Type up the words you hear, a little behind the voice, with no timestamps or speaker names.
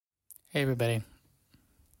Hey everybody.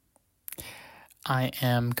 I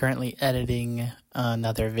am currently editing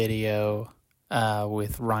another video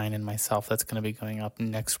with Ryan and myself that's going to be going up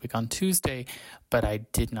next week on Tuesday, but I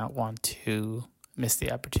did not want to miss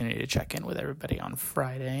the opportunity to check in with everybody on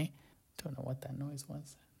Friday. Don't know what that noise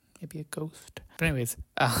was. Maybe a ghost. But anyways,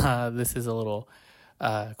 this is a little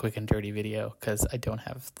quick and dirty video because I don't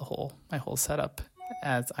have my whole setup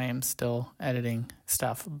as I am still editing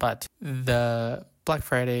stuff. But the Black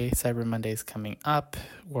Friday, Cyber Monday is coming up.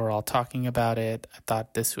 We're all talking about it. I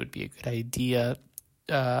thought this would be a good idea,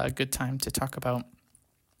 a good time to talk about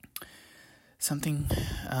something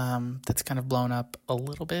that's kind of blown up a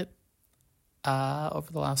little bit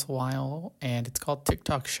over the last while, and it's called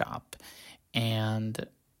TikTok Shop. And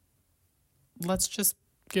let's just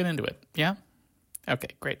get into it. Yeah? Okay,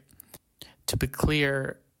 great. To be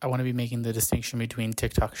clear, I want to be making the distinction between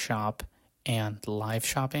TikTok Shop and live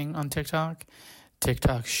shopping on TikTok.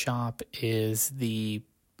 TikTok Shop is the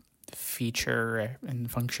feature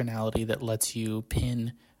and functionality that lets you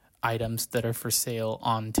pin items that are for sale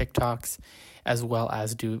on TikToks, as well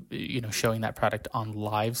as showing that product on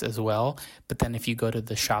lives as well. But then if you go to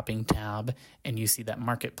the shopping tab and you see that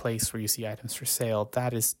marketplace where you see items for sale,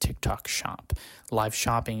 that is TikTok Shop. Live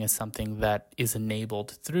shopping is something that is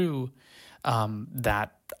enabled through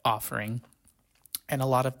that offering, and a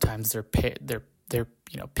lot of times they're pinned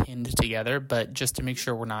together, but just to make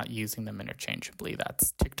sure we're not using them interchangeably,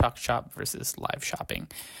 that's TikTok Shop versus live shopping.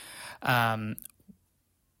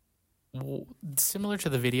 Similar to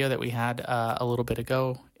the video that we had a little bit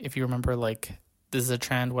ago, if you remember, like, this is a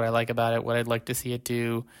trend, what I like about it, what I'd like to see it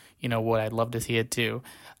do, what I'd love to see it do.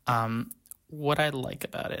 What I like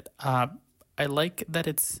about it, I like that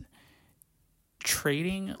it's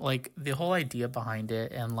trading, like, the whole idea behind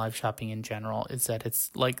it and live shopping in general is that it's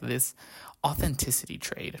like this authenticity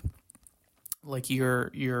trade. Like,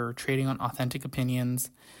 you're trading on authentic opinions.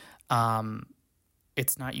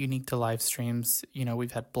 It's not unique to live streams.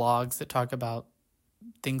 We've had blogs that talk about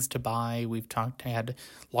things to buy. Had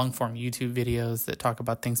long form YouTube videos that talk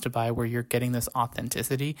about things to buy where you're getting this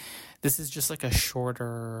authenticity. This is just like a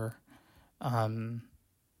shorter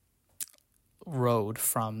road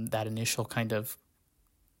from that initial kind of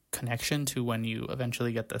connection to when you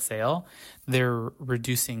eventually get the sale. They're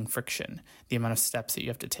reducing friction, the amount of steps that you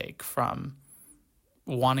have to take from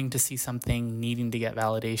wanting to see something, needing to get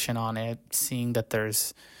validation on it, seeing that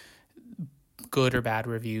there's good or bad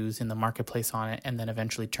reviews in the marketplace on it, and then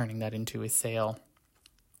eventually turning that into a sale.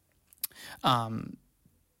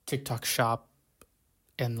 TikTok Shop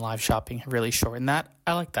and live shopping have really shortened that.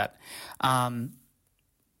 I like that.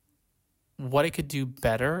 What it could do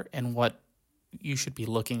better, and what you should be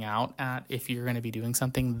looking out at if you're going to be doing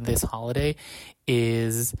something this holiday,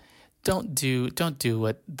 is don't do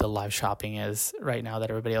what the live shopping is right now that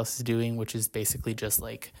everybody else is doing, which is basically just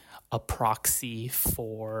like a proxy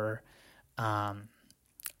for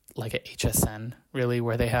like a HSN, really,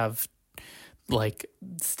 where they have like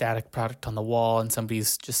static product on the wall and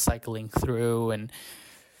somebody's just cycling through, and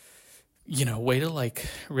way to like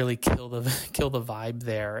really kill the vibe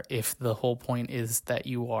there if the whole point is that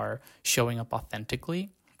you are showing up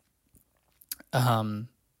authentically.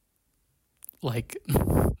 Like,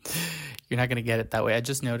 you're not going to get it that way. I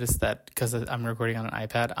just noticed that because I'm recording on an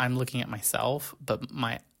iPad, I'm looking at myself, but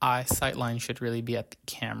my sight line should really be at the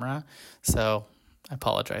camera. So I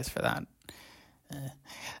apologize for that.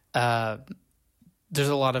 There's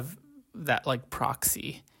a lot of that, like,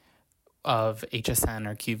 proxy of HSN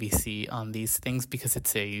or QVC on these things because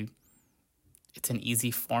it's an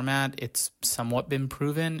easy format. It's somewhat been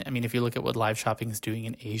proven. I mean, if you look at what live shopping is doing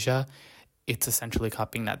in Asia, it's essentially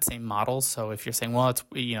copying that same model. So if you're saying, well,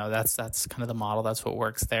 it's, that's kind of the model, that's what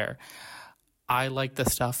works there. I like the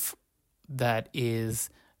stuff that is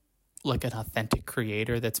like an authentic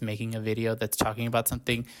creator that's making a video that's talking about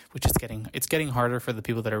something, which is getting harder for the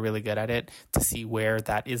people that are really good at it to see where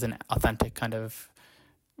that is an authentic kind of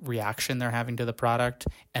reaction they're having to the product.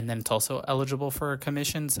 And then it's also eligible for a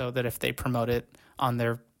commission, so that if they promote it on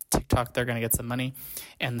their TikTok, they're going to get some money.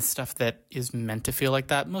 And the stuff that is meant to feel like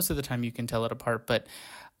that, most of the time you can tell it apart, but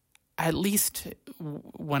at least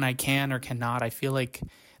when I can or cannot, I feel like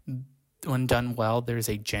when done well, there's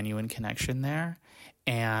a genuine connection there,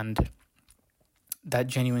 and that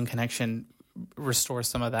genuine connection restores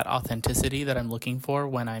some of that authenticity that I'm looking for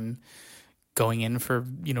when I'm going in for,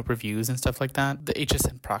 reviews and stuff like that. The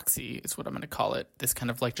HSN proxy is what I'm going to call it. This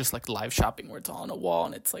kind of like, just like live shopping where it's all on a wall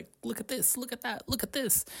and it's like, look at this, look at that, look at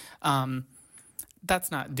this.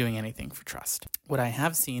 That's not doing anything for trust. What I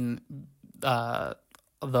have seen,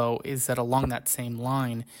 though, is that along that same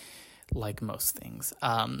line, like most things.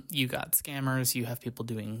 You got scammers, you have people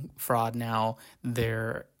doing fraud now.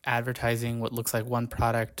 They're advertising what looks like one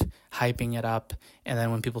product, hyping it up, and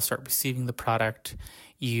then when people start receiving the product,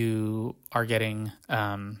 you are getting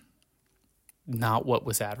not what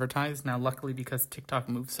was advertised. Now, luckily, because TikTok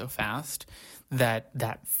moves so fast,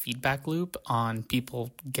 that feedback loop on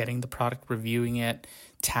people getting the product, reviewing it,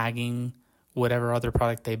 tagging whatever other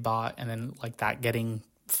product they bought, and then like that getting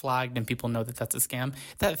flagged and people know that that's a scam,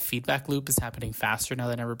 that feedback loop is happening faster now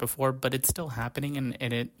than ever before, but it's still happening, and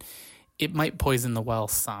it might poison the well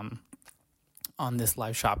some on this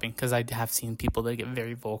live shopping, because I have seen people that get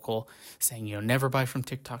very vocal saying, never buy from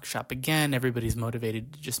TikTok, shop again. Everybody's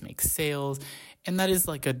motivated to just make sales. And that is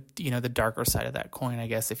like the darker side of that coin, I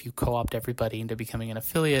guess. If you co-opt everybody into becoming an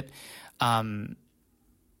affiliate, the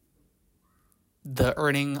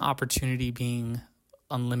earning opportunity being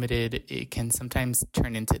unlimited, it can sometimes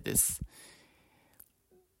turn into this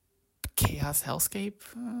chaos hellscape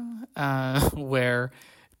where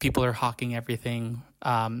people are hawking everything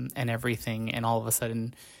and all of a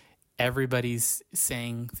sudden everybody's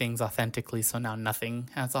saying things authentically, so now nothing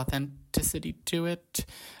has authenticity to it.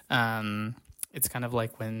 It's kind of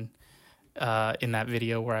like when in that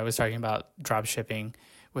video where I was talking about drop shipping,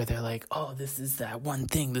 where they're like, oh, this is that one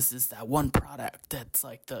thing, this is that one product that's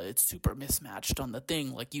like it's super mismatched on the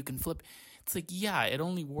thing, like you can flip. It's like, yeah, it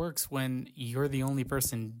only works when you're the only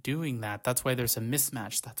person doing that. That's why there's a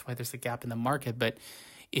mismatch. That's why there's a gap in the market. But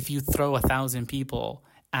if you throw 1,000 people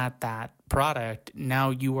at that product,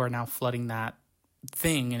 now you are now flooding that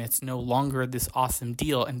thing, and it's no longer this awesome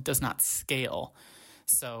deal and does not scale.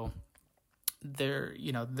 So there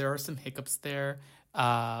are some hiccups there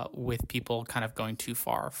with people kind of going too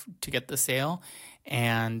far to get the sale,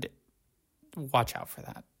 and watch out for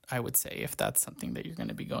that, I would say, if that's something that you're going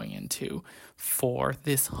to be going into for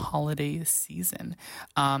this holiday season.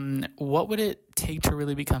 What would it take to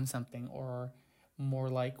really become something, or more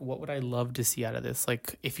like, what would I love to see out of this?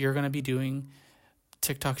 Like, if you're going to be doing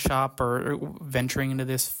TikTok shop or venturing into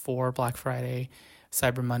this for Black Friday,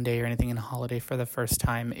 Cyber Monday, or anything in a holiday for the first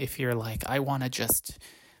time, if you're like, I want to just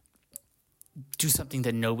do something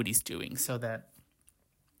that nobody's doing, so that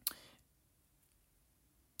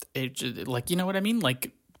it, like, you know what I mean?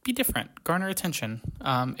 Like, be different, garner attention.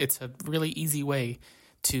 It's a really easy way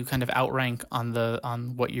to kind of outrank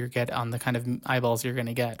on what you get, on the kind of eyeballs you're going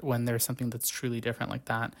to get when there's something that's truly different like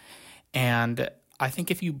that. And I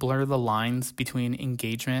think if you blur the lines between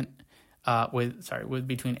engagement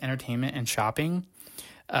between entertainment and shopping,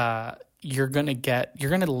 you're going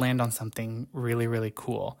to land on something really, really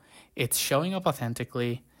cool. It's showing up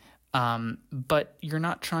authentically, but you're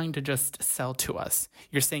not trying to just sell to us.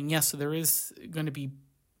 You're saying, yes, so there is going to be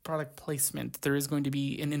product placement. There is going to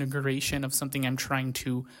be an integration of something I'm trying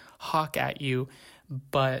to hawk at you,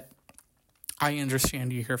 but I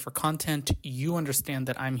understand you're here for content. You understand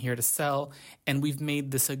that I'm here to sell, and we've made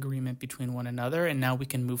this agreement between one another, and now we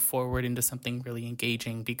can move forward into something really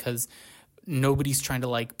engaging, because nobody's trying to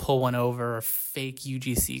like pull one over or fake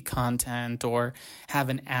UGC content or have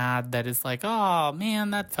an ad that is like, oh man,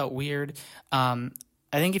 that felt weird. I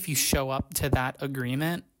think if you show up to that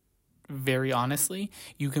agreement very honestly,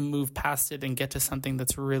 you can move past it and get to something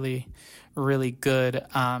that's really, really good.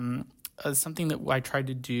 Something that I tried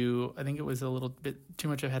to do, I think it was a little bit too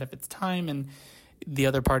much ahead of its time, and the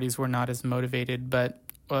other parties were not as motivated. But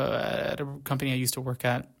at a company I used to work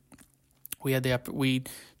at, we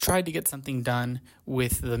tried to get something done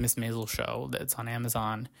with the Miss Maisel show that's on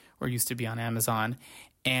Amazon, or used to be on Amazon,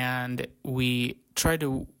 and we tried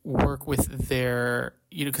to work with their,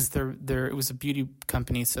 because it was a beauty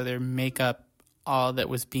company, so their makeup, all that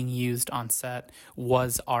was being used on set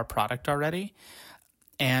was our product already.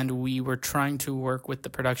 And we were trying to work with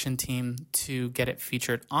the production team to get it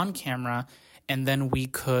featured on camera, and then we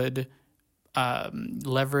could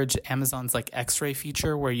leverage Amazon's like X-ray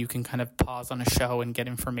feature, where you can kind of pause on a show and get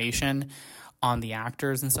information on the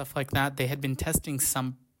actors and stuff like that. They had been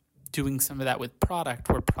doing some of that with product,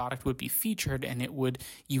 where product would be featured and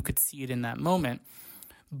you could see it in that moment.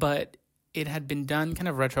 But it had been done kind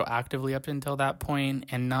of retroactively up until that point,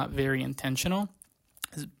 and not very intentional.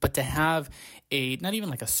 But to have not even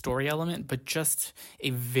like a story element, but just a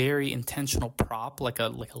very intentional prop, like a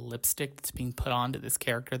lipstick that's being put onto this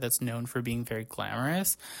character that's known for being very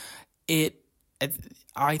glamorous,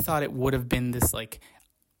 I thought it would have been this, like,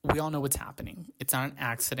 we all know what's happening. It's not an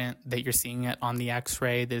accident that you're seeing it on the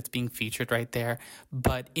X-ray, that it's being featured right there.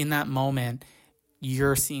 But in that moment,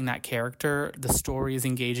 you're seeing that character, the story is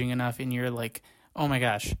engaging enough, and you're like, oh my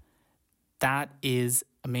gosh, that is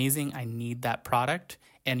amazing. I need that product.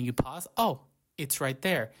 And you pause. Oh, it's right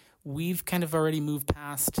there. We've kind of already moved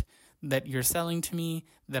past that you're selling to me,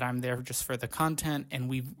 that I'm there just for the content, and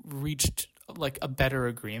we've reached like a better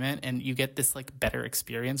agreement, and you get this like better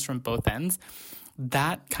experience from both ends.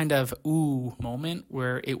 That kind of ooh moment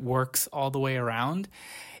where it works all the way around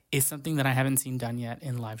is something that I haven't seen done yet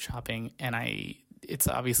in live shopping, and it's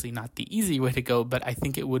obviously not the easy way to go, but I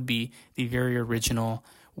think it would be the very original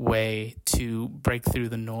way to break through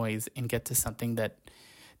the noise and get to something that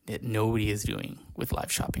nobody is doing with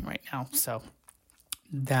live shopping right now. So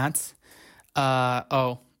that's I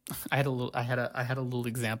had a little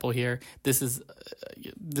example here. This is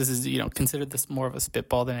consider this more of a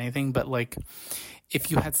spitball than anything, but like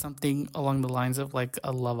if you had something along the lines of like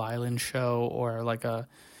a Love Island show, or like a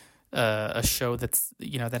show that's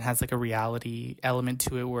that has like a reality element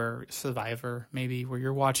to it, where Survivor maybe, where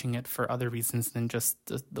you're watching it for other reasons than just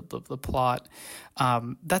the plot,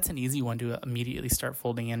 that's an easy one to immediately start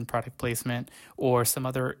folding in product placement, or some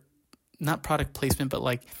other, not product placement, but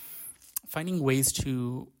like finding ways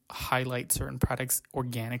to highlight certain products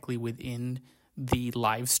organically within the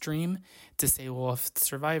live stream, to say, well, if it's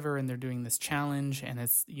Survivor and they're doing this challenge and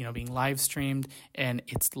it's being live streamed, and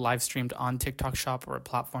it's live streamed on TikTok Shop, or a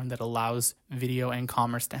platform that allows video and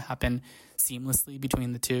commerce to happen seamlessly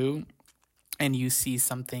between the two, and you see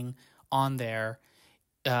something on there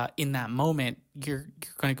in that moment, you're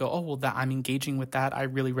going to go, oh, well, that I'm engaging with that. I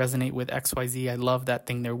really resonate with XYZ. I love that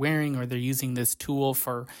thing they're wearing, or they're using this tool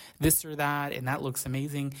for this or that, and that looks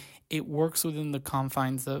amazing. It works within the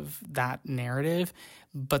confines of that narrative,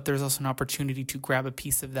 but there's also an opportunity to grab a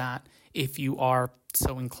piece of that if you are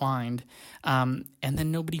so inclined. And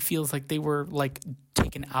then nobody feels like they were like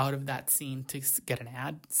taken out of that scene to get an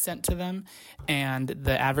ad sent to them. And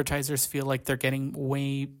the advertisers feel like they're getting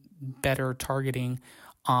way better targeting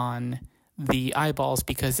on the eyeballs,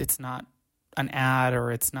 because it's not an ad,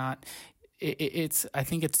 or it's not, I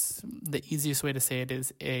think it's the easiest way to say it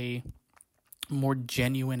is a more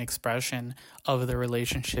genuine expression of the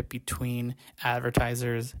relationship between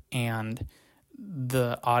advertisers and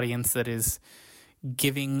the audience that is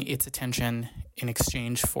giving its attention in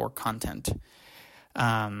exchange for content.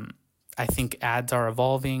 I think ads are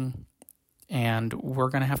evolving, and we're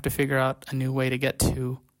going to have to figure out a new way to get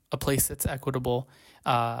to a place that's equitable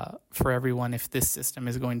for everyone if this system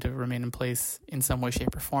is going to remain in place in some way,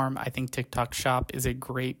 shape, or form. I think TikTok Shop is a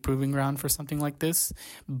great proving ground for something like this,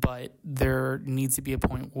 but there needs to be a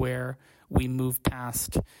point where we move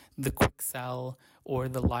past the quick sell or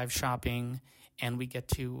the live shopping, and we get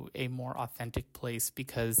to a more authentic place,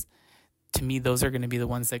 because to me, those are going to be the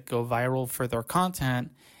ones that go viral for their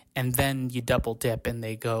content, and then you double dip and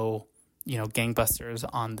they go gangbusters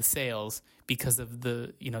on the sales because of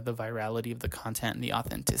the the virality of the content and the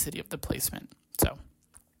authenticity of the placement. So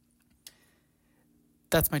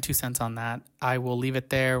that's my 2 cents on that. I will leave it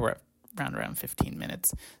there. We're at around 15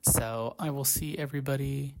 minutes. So I will see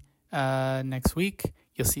everybody next week.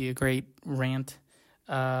 You'll see a great rant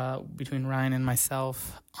between Ryan and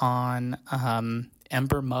myself on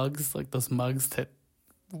Ember mugs, like those mugs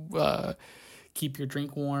that keep your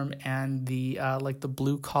drink warm, and the like the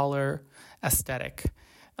blue collar aesthetic.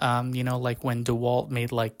 Like when DeWalt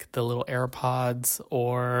made like the little AirPods,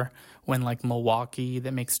 or when like Milwaukee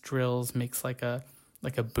that makes drills makes like a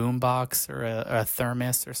boombox or a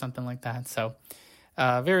thermos or something like that. So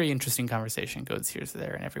very interesting conversation, goes here,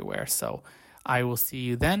 there, and everywhere. So I will see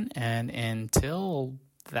you then, and until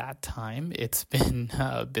that time, it's been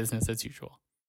business as usual.